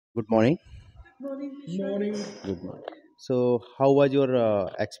Good morning. Morning, Vishwa. Morning. Good morning. So, how was your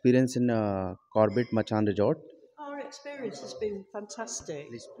experience in Corbett Machan Resort? Our experience has been fantastic.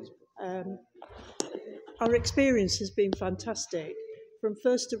 Please, please. Um, our experience has been fantastic from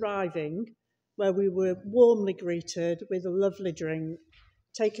first arriving, where we were warmly greeted with a lovely drink,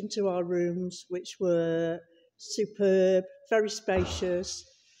 taken to our rooms, which were superb, very spacious,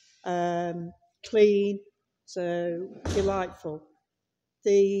 um, clean, so delightful.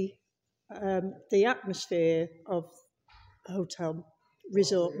 The the atmosphere of Hotel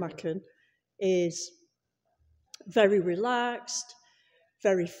Resort Macon is very relaxed,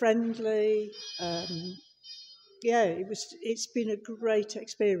 very friendly. Yeah, it's been a great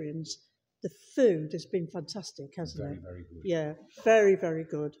experience. The food has been fantastic, hasn't Very, it? very good. Yeah, very, very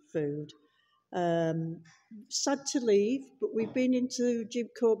good food. Um, Sad to leave, but we've been into Jim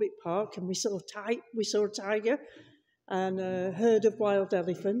Corbett Park and we saw a tiger and a herd of wild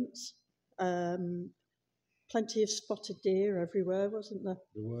elephants. Um, Plenty of spotted deer everywhere, wasn't there?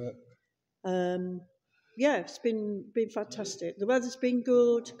 The work. Um, yeah, it's been fantastic. The weather's been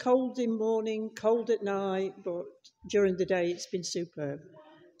good, cold in morning, cold at night, but during the day it's been superb.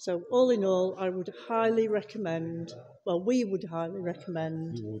 So all in all, I would highly recommend. Well, we would highly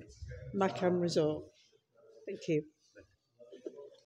recommend You would. Macam Resort. Thank you.